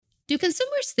Do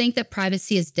consumers think that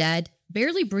privacy is dead,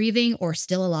 barely breathing, or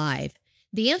still alive?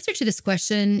 The answer to this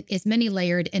question is many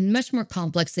layered and much more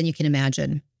complex than you can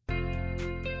imagine.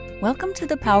 Welcome to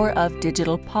The Power of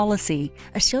Digital Policy,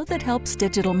 a show that helps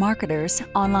digital marketers,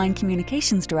 online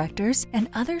communications directors, and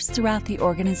others throughout the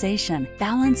organization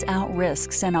balance out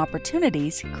risks and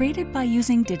opportunities created by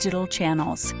using digital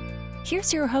channels.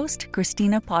 Here's your host,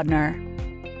 Christina Podner.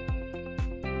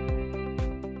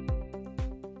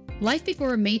 Life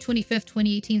before May 25th,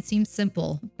 2018 seems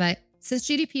simple, but since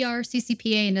GDPR,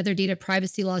 CCPA, and other data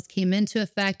privacy laws came into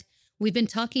effect, we've been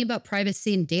talking about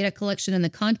privacy and data collection in the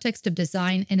context of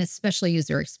design and especially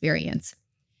user experience.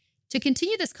 To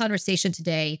continue this conversation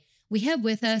today, we have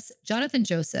with us Jonathan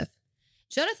Joseph.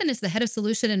 Jonathan is the head of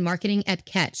solution and marketing at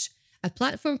Catch, a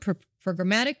platform for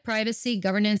programmatic privacy,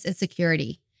 governance, and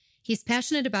security. He's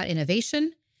passionate about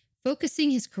innovation, focusing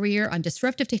his career on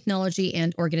disruptive technology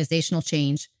and organizational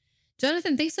change.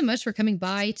 Jonathan, thanks so much for coming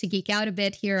by to geek out a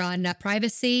bit here on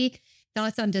privacy,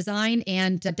 thoughts on design,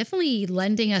 and definitely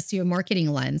lending us your marketing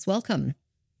lens. Welcome.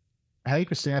 Hey,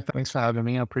 Christina. Thanks for having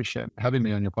me. I appreciate having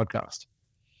me on your podcast.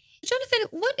 Jonathan,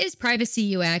 what is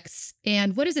privacy UX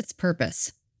and what is its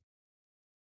purpose?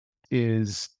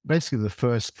 Is basically the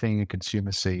first thing a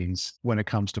consumer sees when it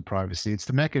comes to privacy. It's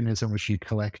the mechanism which you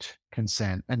collect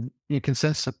consent. And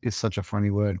consent is such a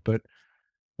funny word, but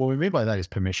what we mean by that is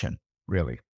permission,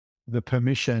 really. The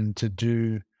permission to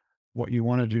do what you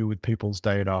want to do with people's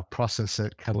data, process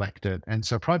it, collect it. And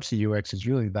so privacy UX is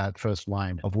really that first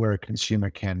line of where a consumer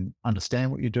can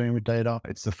understand what you're doing with data.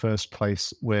 It's the first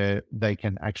place where they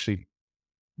can actually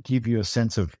give you a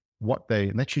sense of what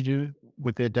they let you do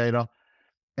with their data.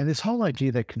 And this whole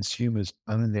idea that consumers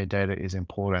own their data is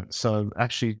important. So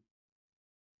actually,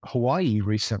 Hawaii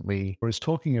recently was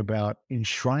talking about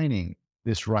enshrining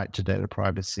this right to data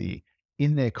privacy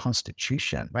in their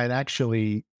constitution, right?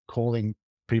 Actually calling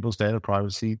people's data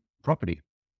privacy property.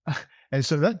 And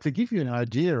so that, to give you an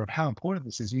idea of how important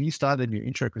this is, you started your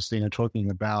intro, Christina, talking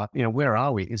about, where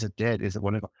are we? Is it dead? Is it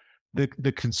whatever?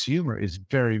 The consumer is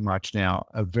very much now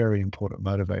a very important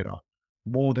motivator,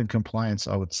 more than compliance,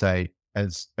 I would say,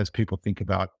 as people think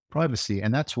about privacy.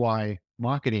 And that's why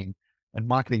marketing and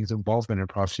marketing's involvement in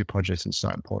privacy projects is so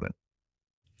important.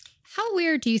 How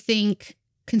aware do you think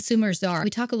consumers are? We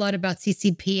talk a lot about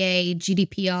CCPA,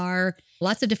 GDPR,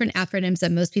 lots of different acronyms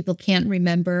that most people can't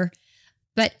remember.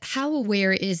 But how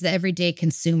aware is the everyday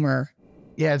consumer?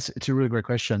 Yeah, it's a really great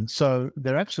question. So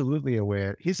they're absolutely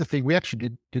aware. Here's the thing. We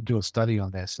actually did do a study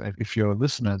on this. If your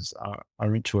listeners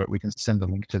are into it, we can send a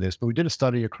link to this. But we did a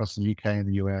study across the UK and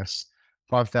the US,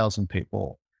 5,000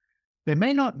 people. They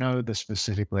may not know the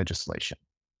specific legislation.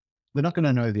 They're not going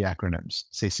to know the acronyms,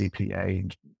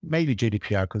 CCPA, maybe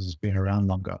GDPR because it's been around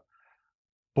longer.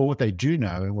 But what they do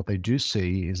know and what they do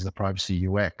see is the privacy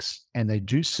UX, and they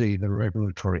do see the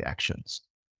regulatory actions,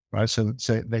 right? So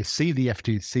they see the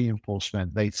FTC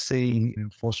enforcement, they see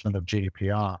enforcement of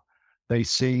GDPR, they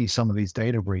see some of these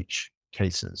data breach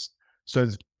cases. So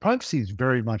privacy is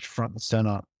very much front and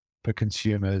center for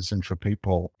consumers and for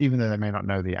people, even though they may not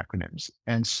know the acronyms.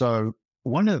 And so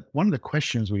one of the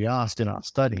questions we asked in our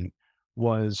study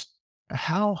was,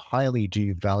 how highly do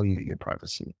you value your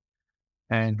privacy?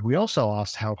 And we also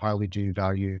asked, how highly do you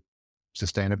value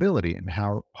sustainability and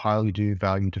how highly do you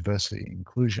value diversity and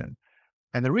inclusion?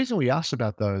 And the reason we asked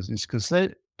about those is because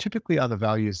they typically are the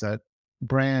values that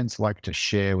brands like to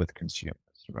share with consumers,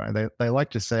 right? They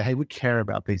like to say, hey, we care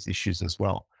about these issues as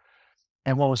well.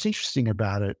 And what was interesting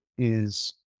about it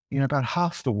is, about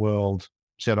half the world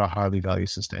said I highly value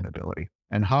sustainability,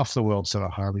 and half the world said I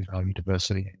highly value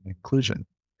diversity and inclusion.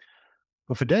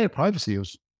 But for data privacy, it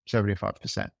was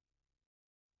 75%.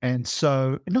 And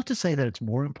so, not to say that it's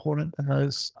more important than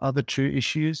those other two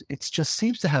issues, it just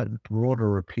seems to have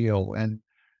broader appeal. And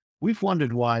we've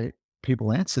wondered why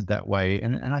people answered that way.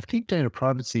 And I think data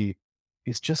privacy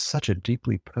is just such a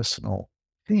deeply personal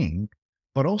thing,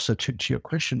 but also to your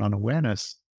question on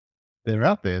awareness, they're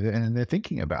out there and they're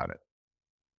thinking about it.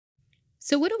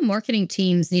 So what do marketing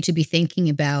teams need to be thinking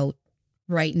about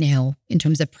right now in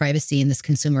terms of privacy and this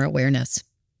consumer awareness?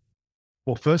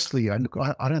 Well, firstly, I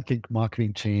don't think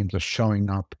marketing teams are showing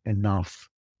up enough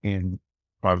in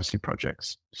privacy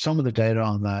projects. Some of the data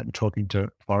on that, and talking to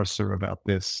Forrester about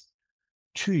this,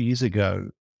 2 years ago,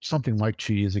 something like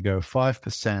 2 years ago,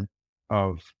 5%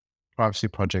 of privacy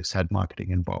projects had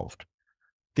marketing involved.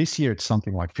 This year, it's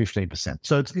something like 15%.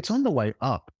 So it's on the way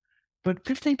up. But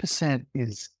 15%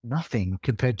 is nothing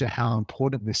compared to how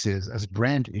important this is as a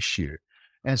brand issue.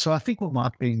 And so I think what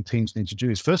marketing teams need to do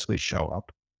is firstly show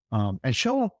up and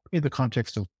show up in the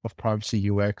context of privacy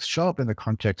UX, show up in the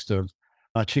context of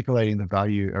articulating the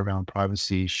value around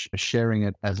privacy, sharing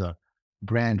it as a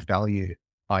brand value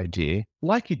idea,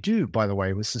 like you do, by the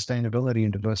way, with sustainability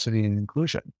and diversity and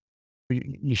inclusion.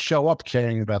 You show up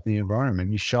caring about the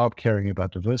environment, you show up caring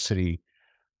about diversity.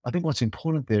 I think what's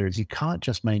important there is you can't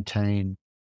just maintain,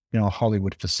 a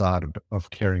Hollywood facade of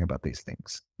caring about these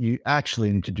things. You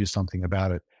actually need to do something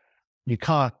about it. You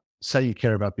can't say you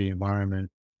care about the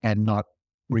environment and not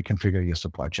reconfigure your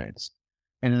supply chains.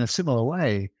 And in a similar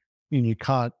way, you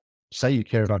can't say you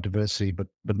care about diversity, but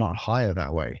not hire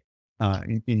that way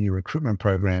in your recruitment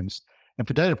programs. And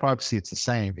for data privacy, it's the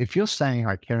same. If you're saying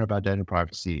I care about data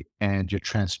privacy and you're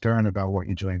transparent about what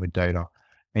you're doing with data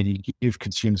and you give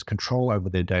consumers control over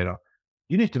their data,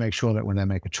 you need to make sure that when they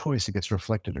make a choice, it gets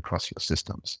reflected across your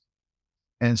systems.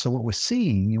 And so what we're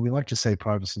seeing, we like to say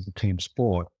privacy is a team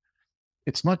sport.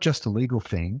 It's not just a legal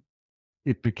thing.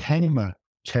 It became a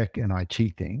tech and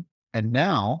IT thing. And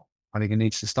now I think it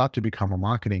needs to start to become a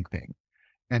marketing thing.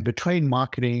 And between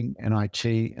marketing and IT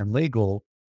and legal,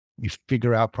 you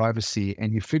figure out privacy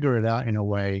and you figure it out in a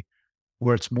way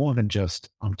where it's more than just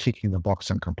I'm ticking the box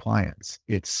on compliance.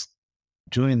 It's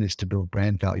doing this to build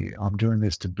brand value. I'm doing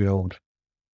this to build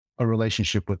a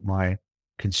relationship with my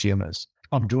consumers.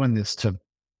 I'm doing this to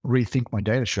rethink my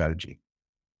data strategy,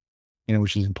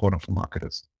 which is important for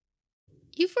marketers.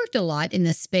 You've worked a lot in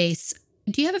this space.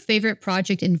 Do you have a favorite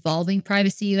project involving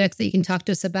privacy UX that you can talk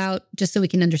to us about, just so we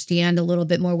can understand a little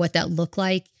bit more what that looked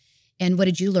like? And what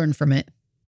did you learn from it?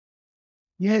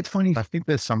 Yeah, it's funny. I think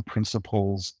there's some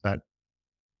principles that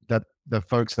the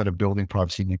folks that are building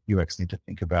privacy UX need to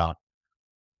think about.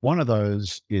 One of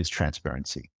those is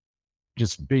transparency.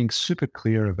 Just being super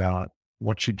clear about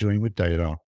what you're doing with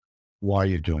data, why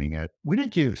you're doing it. We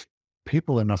don't give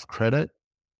people enough credit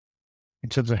in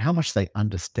terms of how much they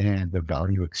understand the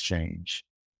value exchange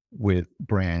with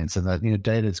brands, and that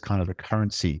data is kind of the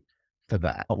currency for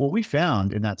that. But what we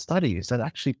found in that study is that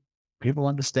actually people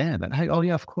understand that, hey, oh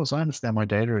yeah, of course, I understand my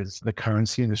data is the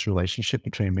currency in this relationship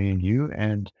between me and you.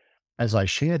 And as I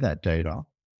share that data,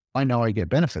 I know I get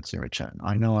benefits in return.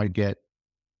 I know I get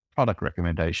product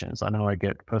recommendations. I know I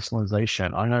get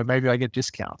personalization. I know maybe I get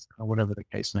discounts, or whatever the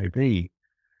case may be.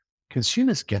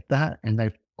 Consumers get that, and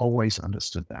they've always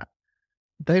understood that.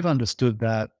 They've understood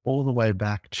that all the way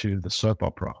back to the soap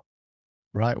opera,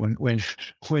 right?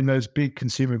 When those big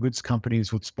consumer goods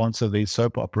companies would sponsor these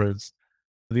soap operas,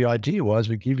 the idea was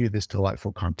we give you this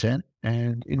delightful content,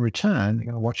 and in return, you're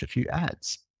going to watch a few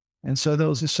ads. And so there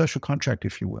was this social contract,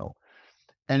 if you will.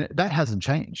 And that hasn't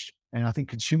changed. And I think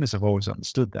consumers have always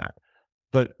understood that.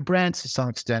 But brands, to some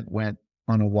extent, went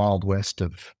on a wild west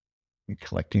of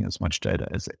collecting as much data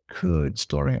as they could,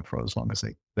 storing it for as long as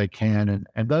they can.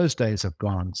 And those days have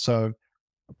gone. So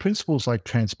principles like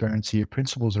transparency,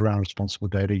 principles around responsible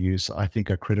data use, I think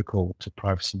are critical to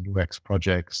privacy UX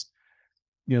projects.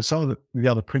 Some of the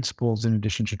other principles in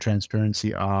addition to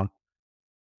transparency are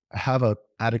have an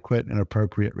adequate and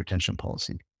appropriate retention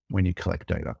policy when you collect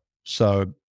data.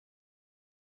 So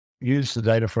use the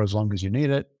data for as long as you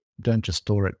need it. Don't just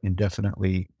store it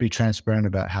indefinitely. Be transparent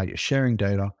about how you're sharing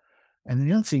data. And then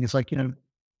the other thing is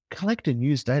collect and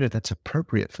use data that's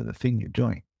appropriate for the thing you're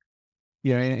doing.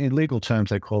 In legal terms,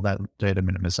 they call that data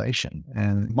minimization.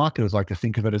 And marketers like to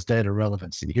think of it as data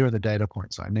relevancy. Here are the data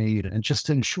points I need. And just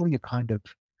to ensure you're kind of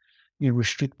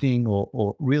restricting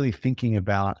or really thinking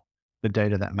about the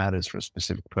data that matters for a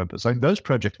specific purpose. Those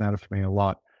projects matter for me a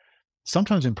lot.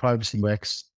 Sometimes in privacy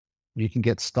UX, you can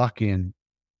get stuck in,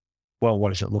 well, what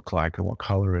does it look like, and what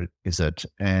color is it,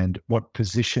 and what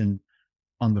position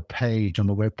on the page, on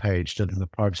the web page, does the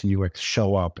privacy UX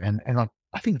show up? And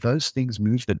I think those things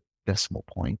move the decimal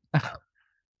point.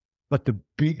 But the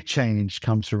big change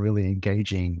comes from really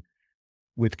engaging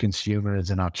with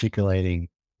consumers and articulating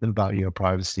the value of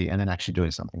privacy and then actually doing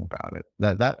something about it.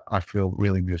 That I feel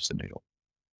really moves the needle.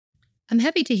 I'm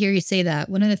happy to hear you say that.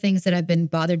 One of the things that I've been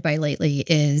bothered by lately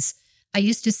is I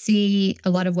used to see a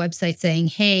lot of websites saying,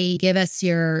 hey, give us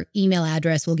your email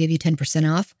address, we'll give you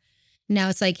 10% off. Now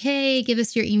it's like, hey, give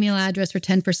us your email address for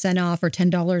 10% off or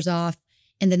 $10 off.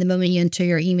 And then the moment you enter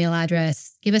your email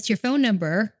address, give us your phone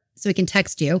number so we can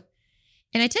text you.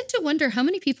 And I tend to wonder how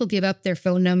many people give up their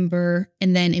phone number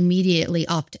and then immediately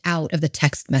opt out of the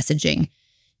text messaging.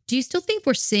 Do you still think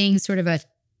we're seeing sort of a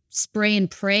spray and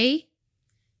pray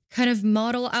kind of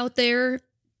model out there?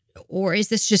 Or is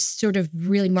this just sort of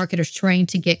really marketers trying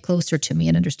to get closer to me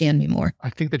and understand me more? I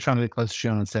think they're trying to get closer to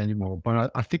you and understand you more.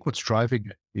 But I think what's driving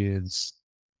it is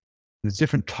there's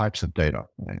different types of data.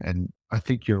 And I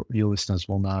think your listeners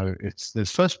will know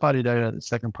there's first-party data,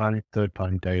 second-party,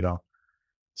 third-party data.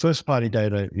 First-party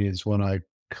data is when I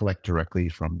collect directly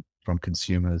from from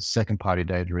consumers. Second party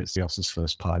data is the else's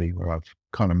first party, where I've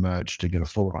kind of merged to get a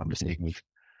fuller understanding of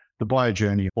the buyer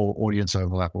journey or audience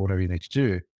overlap or whatever you need to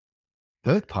do.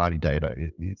 Third party data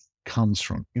it comes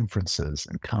from inferences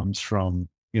and comes from,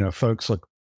 folks like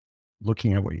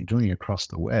looking at what you're doing across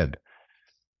the web.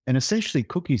 And essentially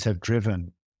cookies have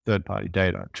driven third party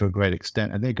data to a great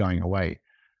extent, and they're going away.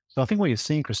 So I think what you're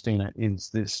seeing, Christina, is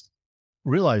this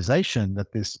realization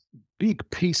that this big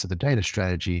piece of the data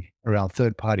strategy around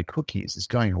third party cookies is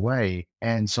going away.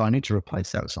 And so I need to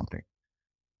replace that with something.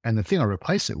 And the thing I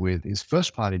replace it with is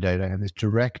first party data and this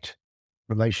direct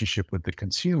relationship with the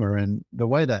consumer. And the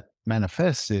way that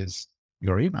manifests is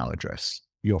your email address,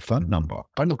 your phone number.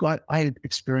 But look, I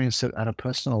experience it at a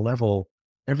personal level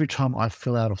every time I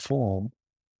fill out a form.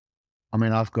 I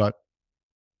mean, I've got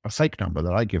a fake number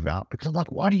that I give out because I'm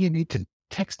like, why do you need to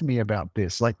text me about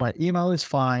this? Like, my email is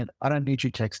fine. I don't need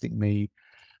you texting me.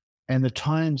 And the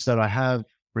times that I have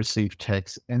received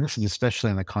texts, and this is especially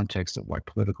in the context of like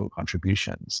political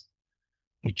contributions,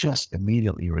 you just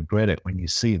immediately regret it when you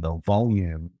see the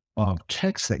volume of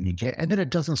texts that you get, and then it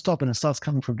doesn't stop and it starts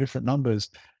coming from different numbers.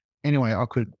 Anyway, I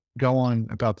could go on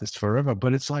about this forever,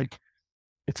 but it's like,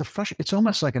 it's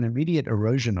almost like an immediate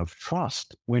erosion of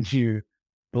trust when you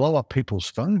blow up people's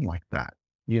phone like that,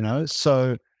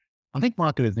 So I think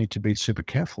marketers need to be super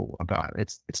careful about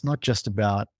it. It's not just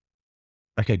about,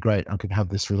 okay, great, I can have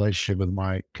this relationship with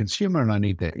my consumer and I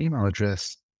need their email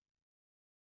address.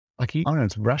 Like, I don't know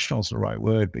if rational is the right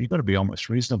word, but you've got to be almost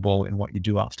reasonable in what you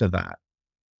do after that.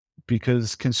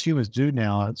 Because consumers do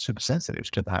now are super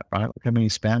sensitive to that, right? Look how many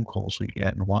spam calls we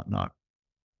get and whatnot.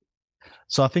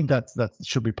 So I think that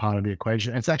should be part of the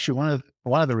equation. It's actually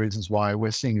one of the reasons why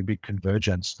we're seeing a big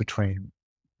convergence between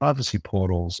privacy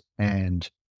portals and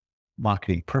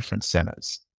marketing preference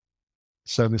centers.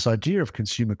 So this idea of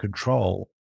consumer control,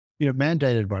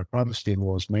 mandated by privacy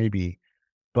laws maybe,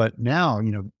 but now,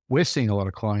 we're seeing a lot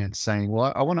of clients saying,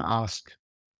 well, I want to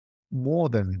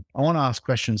ask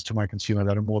questions to my consumer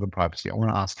that are more than privacy. I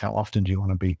want to ask, how often do you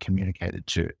want to be communicated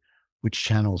to? Which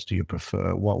channels do you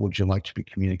prefer? What would you like to be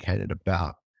communicated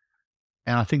about?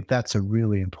 And I think that's a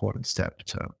really important step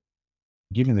to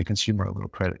giving the consumer a little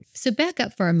credit. So back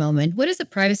up for a moment. What is a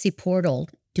privacy portal?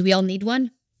 Do we all need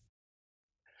one?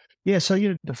 Yeah, so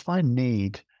you define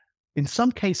need. In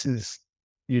some cases,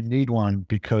 you need one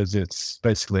because it's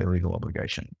basically a legal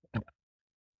obligation.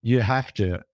 You have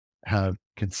to have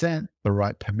consent, the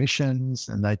right permissions,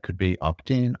 and they could be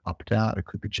opt-in, opt-out. It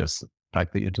could be just the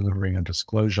fact that you're delivering a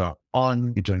disclosure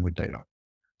on you're doing with data.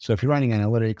 So if you're running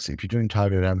analytics, if you're doing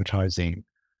targeted advertising,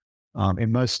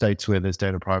 in most states where there's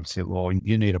data privacy law,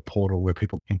 you need a portal where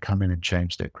people can come in and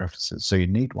change their preferences. So you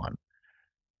need one.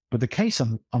 But the case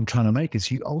I'm trying to make is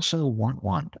you also want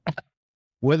one,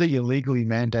 whether you're legally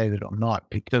mandated or not,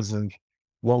 because of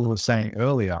what we were saying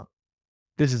earlier.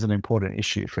 This is an important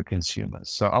issue for consumers.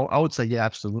 So I would say, yeah,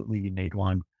 absolutely, you need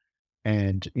one.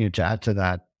 And to add to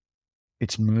that,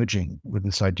 it's merging with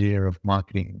this idea of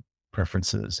marketing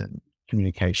preferences and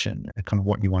communication and kind of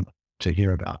what you want to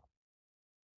hear about.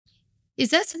 Is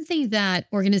that something that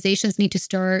organizations need to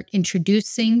start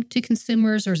introducing to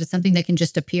consumers, or is it something that can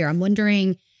just appear? I'm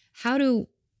wondering, how do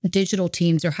digital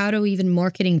teams or how do even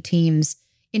marketing teams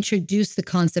introduce the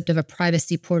concept of a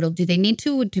privacy portal? Do they need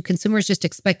to? Do consumers just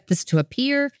expect this to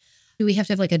appear? Do we have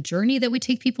to have like a journey that we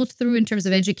take people through in terms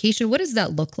of education? What does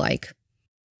that look like?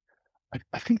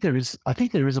 I think there is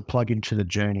a plug into the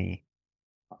journey.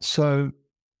 So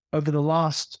over the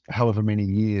last however many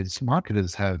years,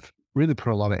 marketers have really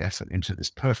put a lot of effort into this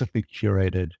perfectly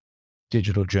curated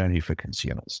digital journey for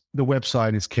consumers. The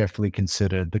website is carefully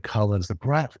considered, the colors, the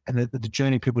breadth, and the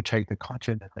journey people take, the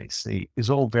content that they see is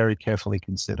all very carefully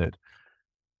considered.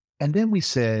 And then we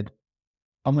said,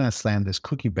 I'm going to slam this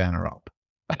cookie banner up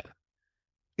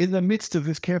in the midst of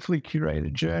this carefully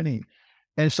curated journey.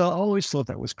 And so I always thought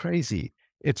that was crazy.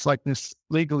 It's like this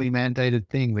legally mandated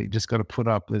thing that you just got to put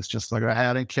up. It's just like, hey,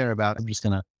 I don't care about it. I'm just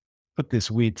going to put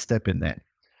this weird step in there.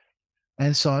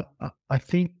 And so I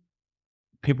think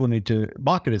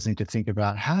marketers need to think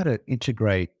about how to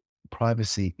integrate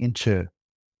privacy into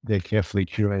their carefully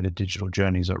curated digital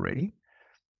journeys already.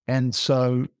 And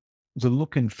so the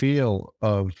look and feel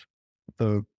of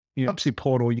the privacy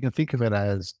portal, you can think of it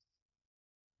as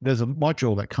there's a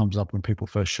module that comes up when people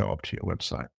first show up to your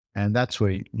website. And that's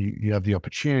where you have the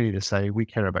opportunity to say, we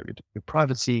care about your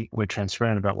privacy. We're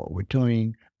transparent about what we're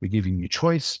doing. We're giving you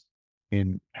choice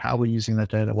in how we're using that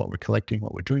data, what we're collecting,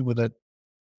 what we're doing with it.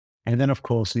 And then, of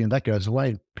course, that goes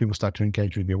away. People start to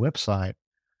engage with your website.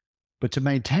 But to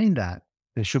maintain that,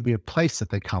 there should be a place that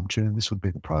they come to, and this would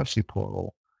be the privacy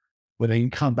portal, where they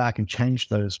can come back and change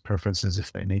those preferences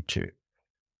if they need to.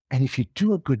 And if you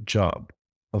do a good job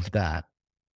of that,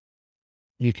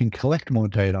 you can collect more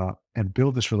data and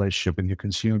build this relationship with your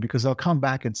consumer, because they'll come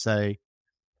back and say,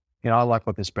 I like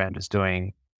what this brand is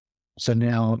doing. So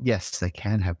now, yes, they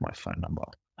can have my phone number.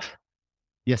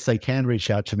 Yes, they can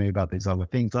reach out to me about these other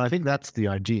things. And I think that's the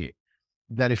idea,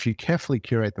 that if you carefully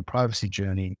curate the privacy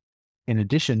journey, in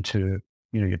addition to,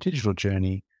 your digital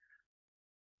journey,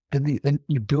 then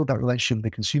you build that relationship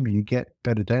with the consumer. You get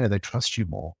better data. They trust you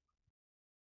more.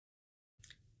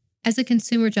 As a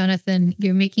consumer, Jonathan,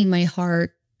 you're making my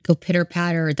heart go pitter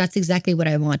patter. That's exactly what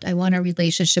I want. I want a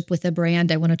relationship with a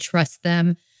brand. I want to trust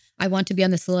them. I want to be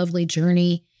on this lovely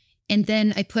journey. And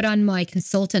then I put on my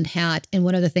consultant hat. And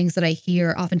one of the things that I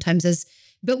hear oftentimes is,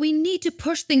 but we need to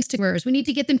push things to consumers. We need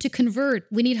to get them to convert.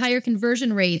 We need higher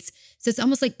conversion rates. So it's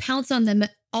almost like pounce on them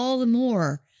all the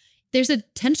more. There's a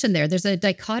tension there. There's a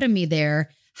dichotomy there.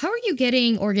 How are you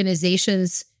getting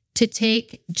organizations to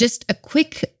take just a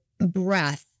quick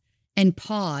breath and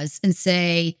pause and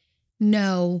say,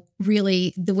 no,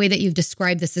 really, the way that you've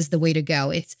described this is the way to go?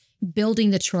 It's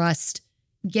building the trust,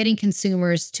 getting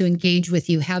consumers to engage with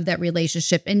you, have that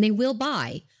relationship, and they will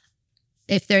buy.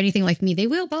 If they're anything like me, they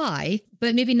will buy,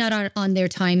 but maybe not on their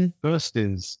time. First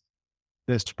is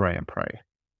there's spray and pray.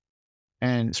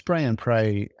 And spray and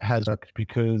pray has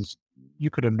because you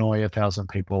could annoy 1,000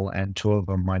 people and 2 of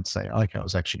them might say, okay, I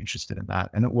was actually interested in that.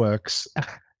 And it works.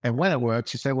 And when it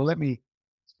works, you say, well, let me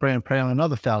spray and pray on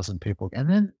another 1,000 people. And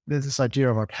then there's this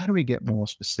idea of how do we get more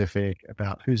specific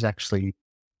about who's actually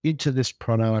into this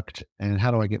product and how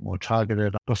do I get more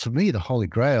targeted? But for me, the holy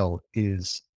grail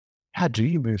is, how do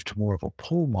you move to more of a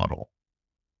pull model?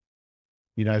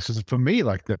 So for me,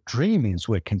 the dream is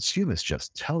where consumers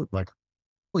just tell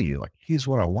you, here's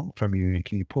what I want from you. And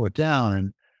can you pull it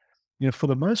down? And, for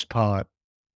the most part,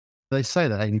 they say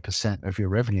that 80% of your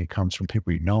revenue comes from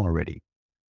people you know already.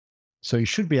 So you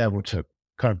should be able to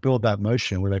kind of build that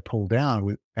motion where they pull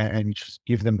down and you just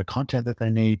give them the content that they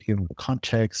need, give them the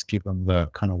context, give them the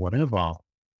kind of whatever.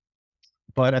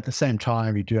 But at the same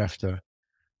time, you do have to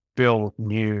build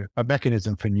a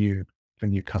mechanism for new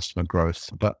customer growth.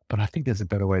 But I think there's a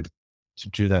better way to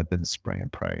do that than spray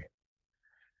and pray.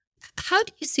 How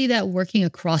do you see that working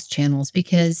across channels?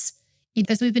 Because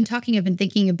as we've been talking, I've been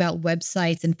thinking about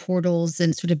websites and portals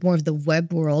and sort of more of the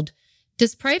web world.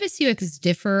 Does privacy UX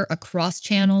differ across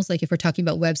channels? Like if we're talking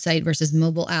about website versus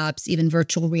mobile apps, even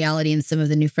virtual reality and some of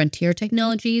the new frontier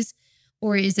technologies,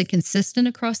 or is it consistent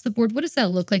across the board? What does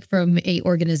that look like from a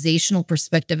organizational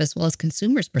perspective as well as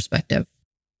consumers' perspective?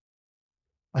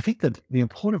 I think that the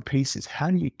important piece is,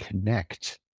 how do you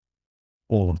connect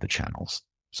all of the channels?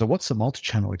 So what's the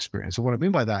multi-channel experience? So what I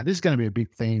mean by that, this is going to be a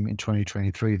big theme in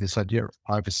 2023, this idea of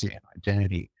privacy and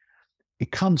identity.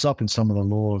 It comes up in some of the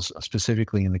laws,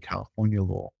 specifically in the California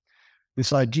law.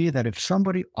 This idea that if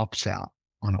somebody opts out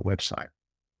on a website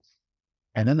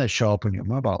and then they show up on your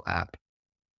mobile app,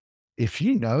 if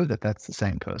you know that that's the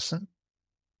same person,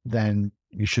 then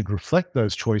you should reflect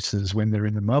those choices when they're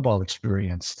in the mobile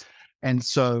experience. And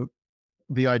so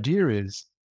the idea is,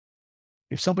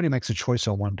 if somebody makes a choice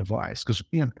on one device, because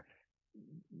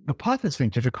the part that's been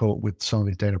difficult with some of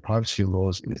these data privacy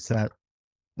laws is that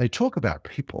they talk about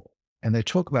people and they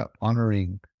talk about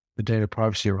honoring the data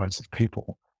privacy rights of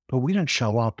people, but we don't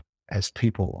show up as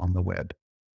people on the web.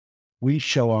 We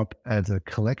show up as a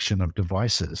collection of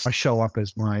devices. I show up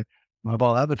as my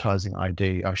mobile advertising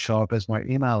ID. I show up as my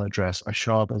email address. I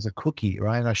show up as a cookie,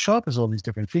 right? I show up as all these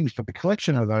different things, but the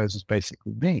collection of those is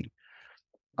basically me.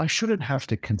 I shouldn't have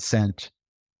to consent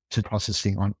to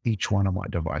processing on each one of my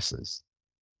devices.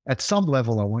 At some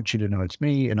level, I want you to know it's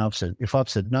me. And if I've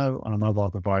said no on a mobile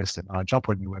device and I jump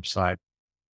on your website,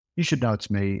 you should know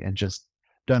it's me and just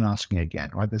don't ask me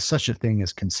again, right? There's such a thing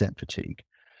as consent fatigue.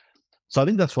 So I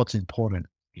think that's what's important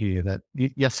here, that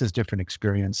yes, there's different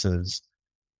experiences,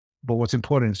 but what's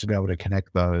important is to be able to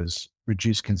connect those,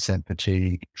 reduce consent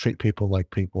fatigue, treat people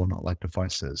like people, not like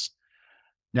devices.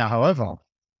 Now, however,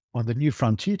 on the new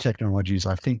frontier technologies,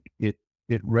 I think it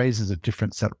raises a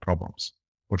different set of problems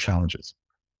or challenges.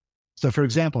 So for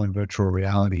example, in virtual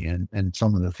reality and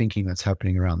some of the thinking that's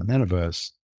happening around the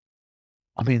metaverse,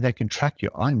 I mean, they can track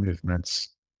your eye movements.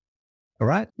 All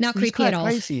right. Not creepy at all.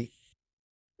 Crazy.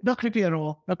 Not creepy at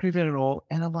all. Not creepy at all.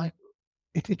 And I'm like,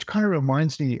 it kind of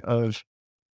reminds me of,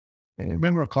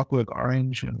 remember A Clockwork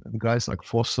Orange and the guy's like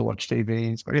forced to watch TV.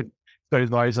 He's got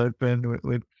his eyes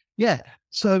open yeah.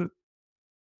 So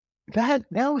that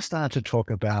now we're starting to talk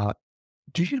about,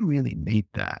 do you really need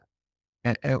that?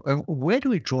 And where do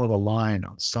we draw the line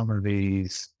on some of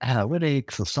these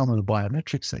analytics or some of the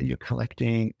biometrics that you're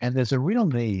collecting? And there's a real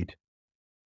need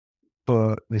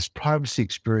for this privacy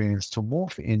experience to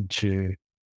morph into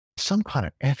some kind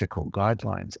of ethical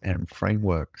guidelines and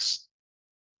frameworks.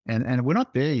 And we're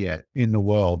not there yet in the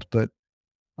world, but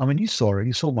I mean, you saw it.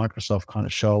 You saw Microsoft kind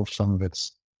of shelve some of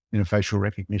its facial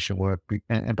recognition work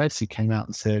and basically came out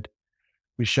and said,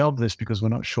 we shelved this because we're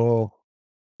not sure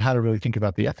how to really think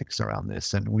about the ethics around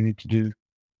this. And the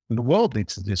world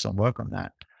needs to do some work on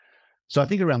that. So I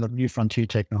think around the new frontier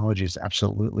technologies,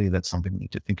 absolutely, that's something we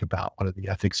need to think about. What are the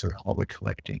ethics around what we're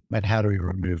collecting? And how do we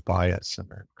remove bias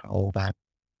and all that?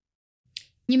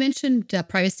 You mentioned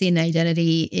privacy and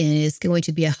identity is going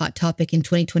to be a hot topic in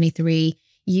 2023.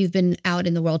 You've been out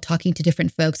in the world talking to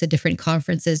different folks at different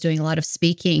conferences, doing a lot of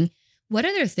speaking. What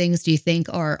other things do you think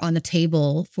are on the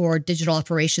table for digital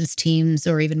operations teams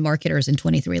or even marketers in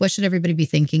 23? What should everybody be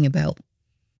thinking about?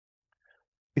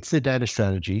 It's the data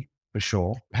strategy, for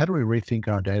sure. How do we rethink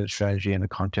our data strategy in the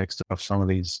context of some of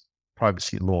these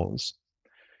privacy laws?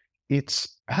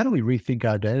 It's how do we rethink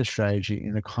our data strategy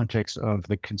in the context of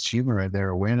the consumer and their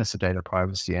awareness of data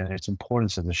privacy and its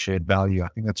importance as a shared value? I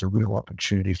think that's a real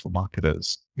opportunity for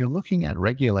marketers. You're looking at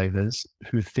regulators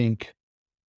who think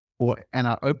and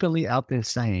are openly out there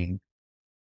saying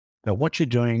that what you're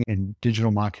doing in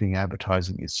digital marketing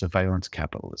advertising is surveillance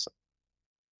capitalism.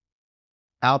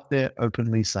 Out there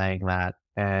openly saying that.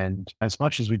 And as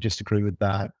much as we disagree with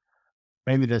that,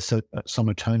 maybe there's some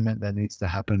atonement that needs to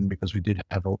happen because we did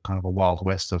have a kind of a wild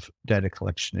west of data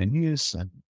collection and use,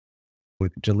 and we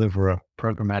could deliver a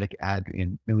programmatic ad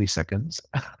in milliseconds.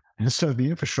 And so the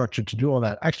infrastructure to do all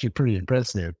that, actually pretty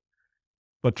impressive.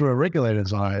 But through a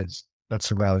regulator's eyes, that's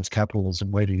surveillance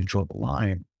capitalism. Where do you draw the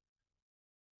line?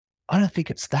 I don't think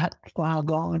it's that far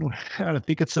gone. I don't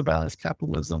think it's surveillance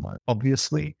capitalism,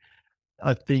 obviously.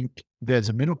 I think there's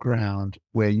a middle ground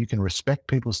where you can respect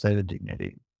people's data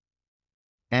dignity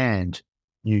and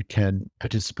you can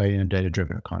participate in a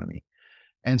data-driven economy.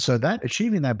 And so that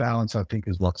achieving that balance, I think,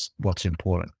 is what's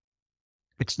important.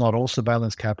 It's not all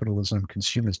surveillance capitalism.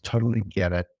 Consumers totally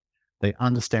get it. They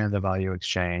understand the value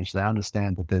exchange. They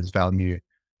understand that there's value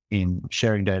in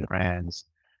sharing data brands.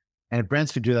 And if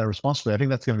brands can do that responsibly, I think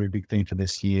that's going to be a big thing for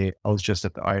this year. I was just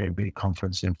at the IAB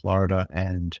conference in Florida,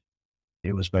 and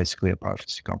it was basically a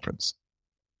privacy conference.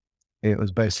 It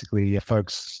was basically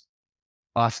folks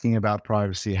asking about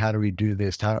privacy. How do we do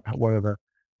this? What are the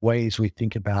ways we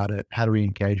think about it? How do we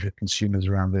engage with consumers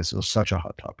around this? It was such a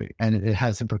hot topic. And it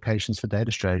has implications for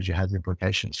data strategy. It has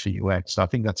implications for UX. So I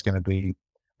think that's going to be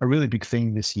a really big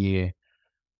thing this year.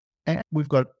 And we've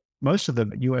got most of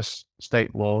the US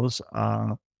state laws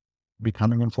are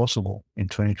becoming enforceable in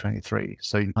 2023.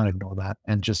 So you can't ignore that.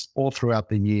 And just all throughout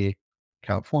the year,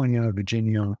 California,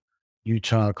 Virginia,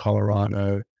 Utah,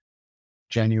 Colorado,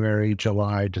 January,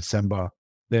 July, December,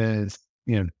 there's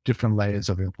different layers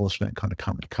of enforcement kind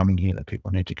of coming here that people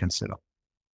need to consider.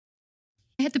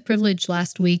 I had the privilege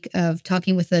last week of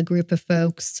talking with a group of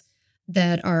folks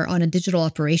that are on a digital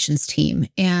operations team.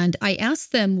 And I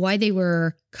asked them why they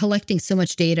were collecting so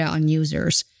much data on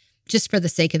users. Just for the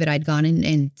sake of it, I'd gone in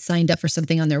and signed up for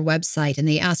something on their website. And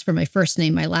they asked for my first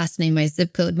name, my last name, my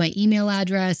zip code, my email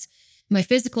address, my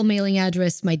physical mailing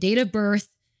address, my date of birth.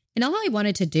 And all I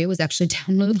wanted to do was actually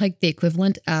download like the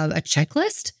equivalent of a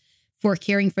checklist for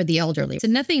caring for the elderly. So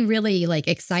nothing really like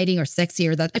exciting or sexy,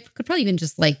 or that I could probably even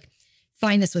just like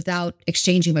find this without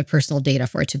exchanging my personal data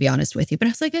for it, to be honest with you. But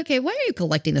I was like, okay, why are you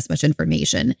collecting this much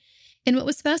information? And what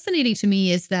was fascinating to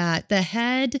me is that the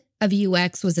head of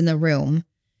UX was in the room,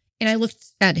 and I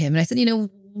looked at him and I said,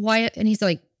 why? And he's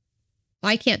like,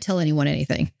 I can't tell anyone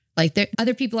anything. Like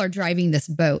other people are driving this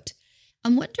boat.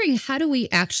 I'm wondering, how do we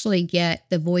actually get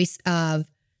the voice of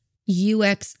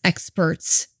UX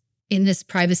experts in this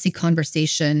privacy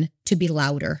conversation to be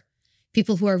louder?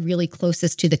 People who are really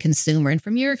closest to the consumer. And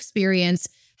from your experience,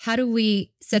 how do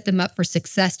we set them up for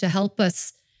success to help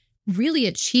us really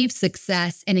achieve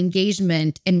success and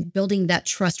engagement and building that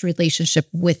trust relationship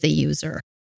with the user?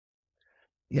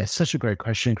 Yeah, such a great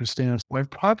question, Christina. When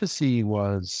privacy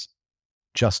was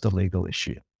just a legal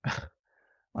issue,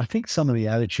 I think some of the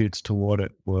attitudes toward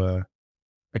it were,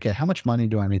 okay, how much money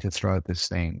do I need to throw at this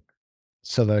thing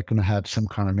so that I can have some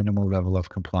kind of minimal level of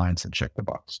compliance and check the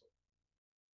box?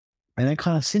 And then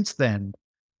kind of since then,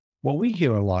 what we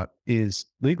hear a lot is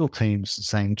legal teams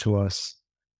saying to us,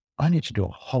 I need to do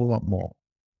a whole lot more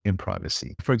in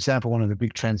privacy. For example, one of the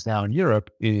big trends now in Europe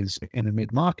is in the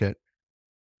mid-market,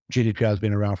 GDPR has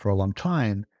been around for a long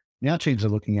time. Now teams are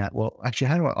looking at, well, actually,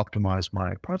 how do I optimize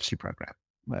my privacy program?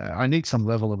 I need some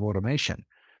level of automation.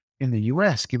 In the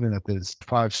US, given that there's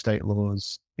 5 state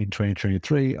laws in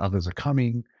 2023, others are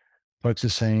coming, folks are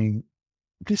saying,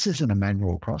 this isn't a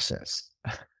manual process.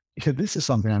 This is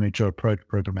something I need to approach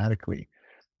programmatically.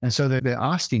 And so they're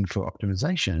asking for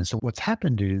optimization. And so what's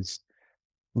happened is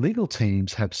legal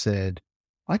teams have said,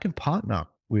 I can partner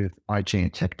with IG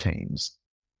and tech teams.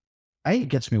 A, it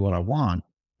gets me what I want.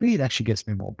 B, it actually gets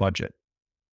me more budget.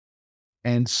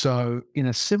 And so in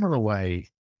a similar way,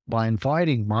 by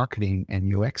inviting marketing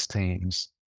and UX teams,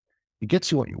 it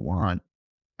gets you what you want,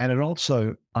 and it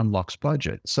also unlocks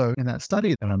budget. So in that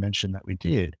study that I mentioned that we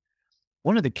did,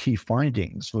 one of the key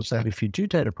findings was that if you do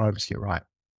data privacy right,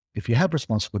 if you have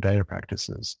responsible data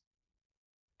practices,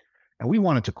 and we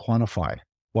wanted to quantify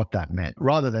what that meant,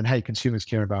 rather than, hey, consumers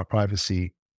care about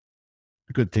privacy,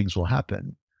 good things will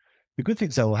happen. The good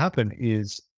things that will happen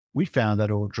is we found that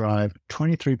it will drive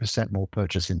 23% more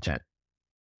purchase intent.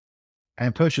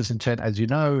 And purchase intent, as you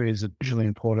know, is a hugely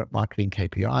important marketing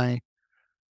KPI.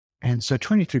 And so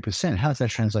 23%, how does that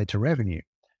translate to revenue?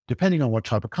 Depending on what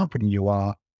type of company you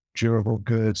are, durable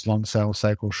goods, long sales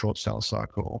cycle, short sales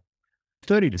cycle,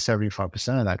 30 to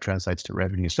 75% of that translates to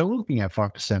revenue. So we're looking at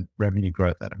 5% revenue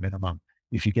growth at a minimum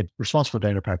if you get responsible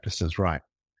data practices right.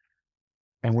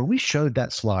 And when we showed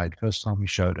that slide, first time we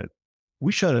showed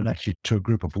it actually to a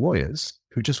group of lawyers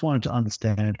who just wanted to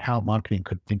understand how marketing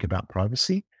could think about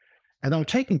privacy. And they were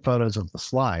taking photos of the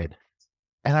slide.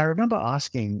 And I remember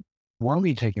asking, why were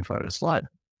you taking photos of the slide?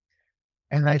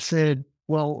 And they said,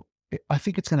 well, I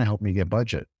think it's going to help me get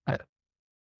budget.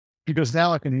 Because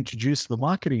now I can introduce the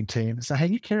marketing team and say, hey,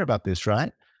 you care about this,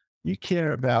 right? You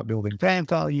care about building brand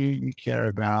value. You care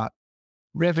about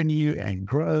revenue and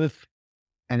growth.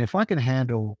 And if I can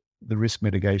handle the risk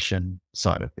mitigation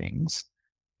side of things,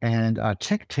 and our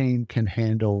tech team can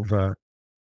handle the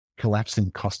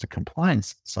collapsing cost of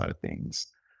compliance side of things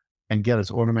and get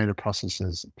us automated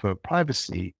processes for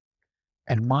privacy,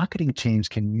 and marketing teams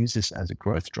can use this as a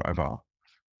growth driver,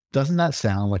 doesn't that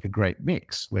sound like a great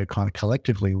mix where kind of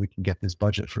collectively we can get this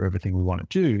budget for everything we want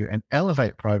to do and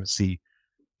elevate privacy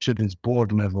to this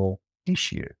board level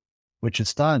issue, which is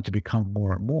starting to become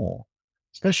more and more,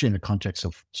 especially in the context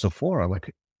of Sephora.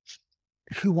 Like,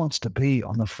 who wants to be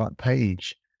on the front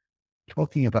page of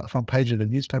the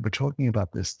newspaper talking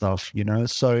about this stuff, you know?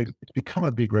 So it's become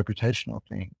a big reputational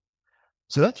thing.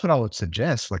 So that's what I would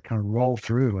suggest, like kind of roll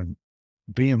through and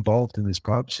be involved in these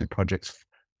privacy projects.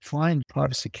 Find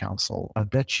privacy counsel. I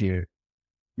bet you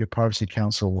your privacy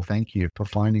counsel will thank you for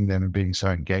finding them and being so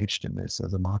engaged in this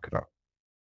as a marketer.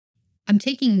 I'm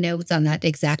taking notes on that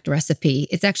exact recipe.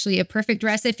 It's actually a perfect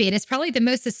recipe, and it's probably the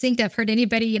most succinct I've heard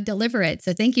anybody deliver it.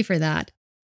 So thank you for that.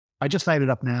 I just made it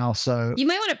up now, so you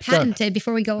might want to patent it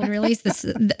before we go and release this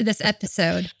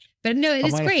episode. But no, it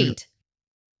is great.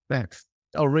 Thanks.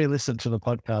 I'll re-listen to the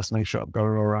podcast, make sure I've got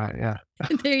it all right. Yeah.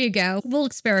 There you go. We'll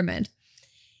experiment.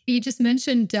 You just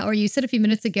mentioned, or you said a few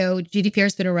minutes ago, GDPR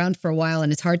has been around for a while,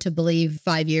 and it's hard to believe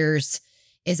 5 years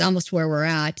is almost where we're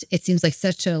at. It seems like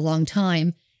such a long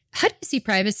time. How do you see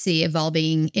privacy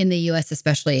evolving in the US,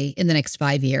 especially in the next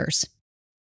 5 years?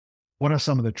 What are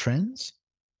some of the trends?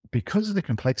 Because of the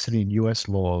complexity in US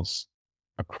laws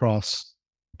across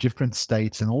different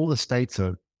states, and all the states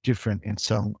are different in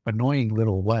some annoying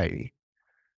little way,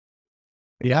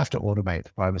 you have to automate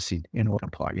privacy in order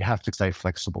to comply. You have to stay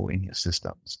flexible in your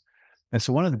systems. And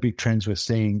so one of the big trends we're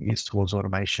seeing is towards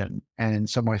automation. And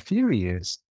so my theory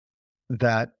is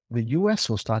that the US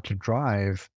will start to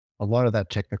drive a lot of that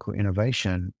technical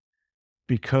innovation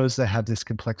because they have this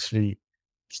complexity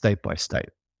state by state.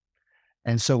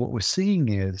 And so what we're seeing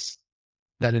is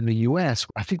that in the US,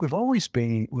 I think we've always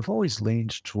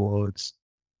leaned towards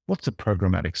what's a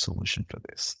programmatic solution for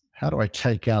this? How do I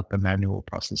take out the manual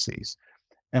processes?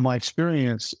 And my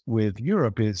experience with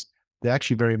Europe is they're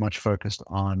actually very much focused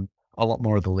on a lot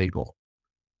more of the legal.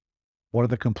 What are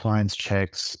the compliance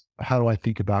checks? How do I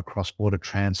think about cross-border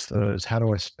transfers? How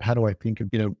do I think of,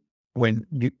 when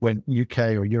UK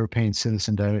or European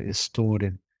citizen data is stored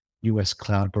in US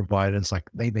cloud providers, like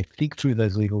they think through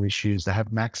those legal issues. They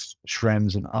have Max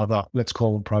Schrems and other, let's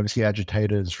call them privacy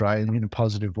agitators, right? In a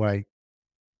positive way.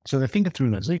 So they're thinking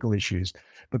through those legal issues.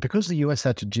 But because the US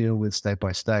had to deal with state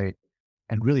by state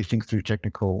and really think through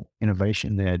technical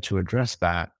innovation there to address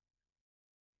that,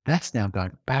 that's now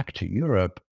going back to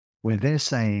Europe where they're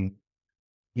saying,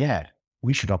 yeah,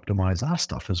 we should optimize our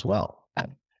stuff as well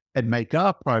and make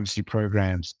our privacy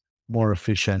programs more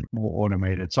efficient, more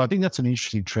automated. So I think that's an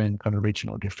interesting trend, kind of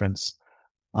regional difference.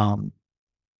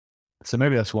 So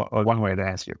maybe that's one way to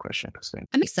answer your question, Christine.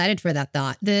 I'm excited for that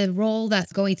thought. The role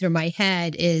that's going through my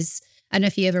head is, I don't know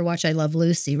if you ever watch I Love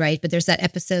Lucy, right? But there's that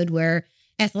episode where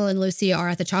Ethel and Lucy are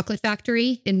at the chocolate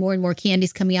factory and more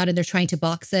candy's coming out and they're trying to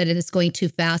box it and it's going too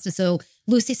fast. And so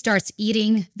Lucy starts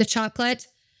eating the chocolate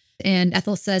and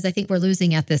Ethel says, I think we're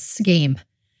losing at this game.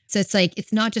 So it's like,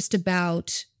 it's not just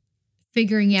about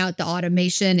figuring out the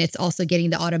automation. It's also getting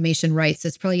the automation right. So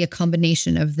it's probably a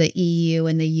combination of the EU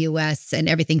and the US and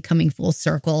everything coming full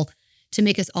circle to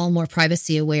make us all more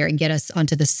privacy aware and get us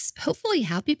onto this hopefully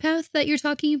happy path that you're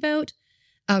talking about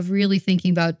of really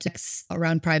thinking about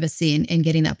around privacy and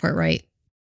getting that part right.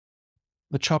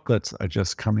 The chocolates are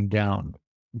just coming down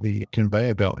the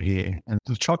conveyor belt here, and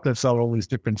the chocolates are all these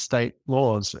different state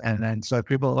laws. And so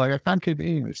people are like, I can't keep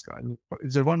eating this guy.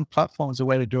 Is there one platform? Is there a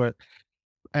way to do it?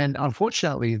 And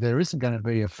unfortunately, there isn't going to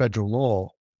be a federal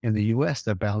law in the US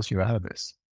that bails you out of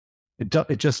this.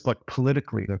 It just like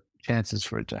politically, the chances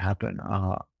for it to happen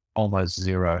are almost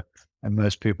zero. And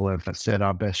most people have said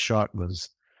our best shot was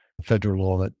a federal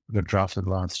law that got drafted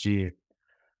last year.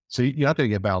 So you have to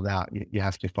get bailed out. You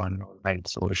have to find an automated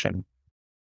solution.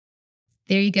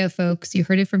 There you go, folks. You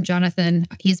heard it from Jonathan.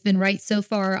 He's been right so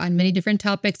far on many different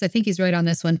topics. I think he's right on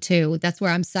this one too. That's where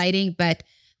I'm citing, but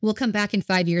we'll come back in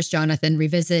 5 years, Jonathan,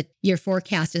 revisit your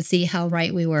forecast and see how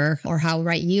right we were or how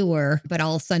right you were. But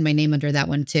I'll sign my name under that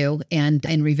one too and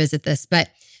revisit this. But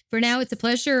for now, it's a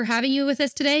pleasure having you with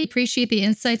us today. Appreciate the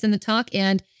insights and the talk.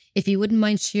 And if you wouldn't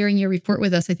mind sharing your report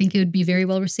with us, I think it would be very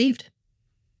well received.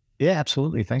 Yeah,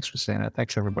 absolutely. Thanks for saying that.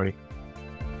 Thanks, everybody.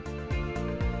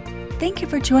 Thank you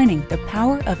for joining the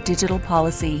Power of Digital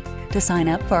Policy. To sign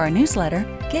up for our newsletter,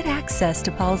 get access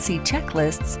to policy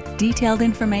checklists, detailed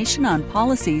information on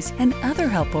policies, and other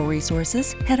helpful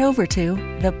resources, head over to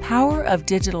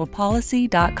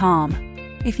thepowerofdigitalpolicy.com.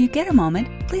 If you get a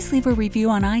moment, please leave a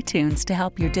review on iTunes to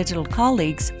help your digital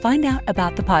colleagues find out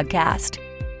about the podcast.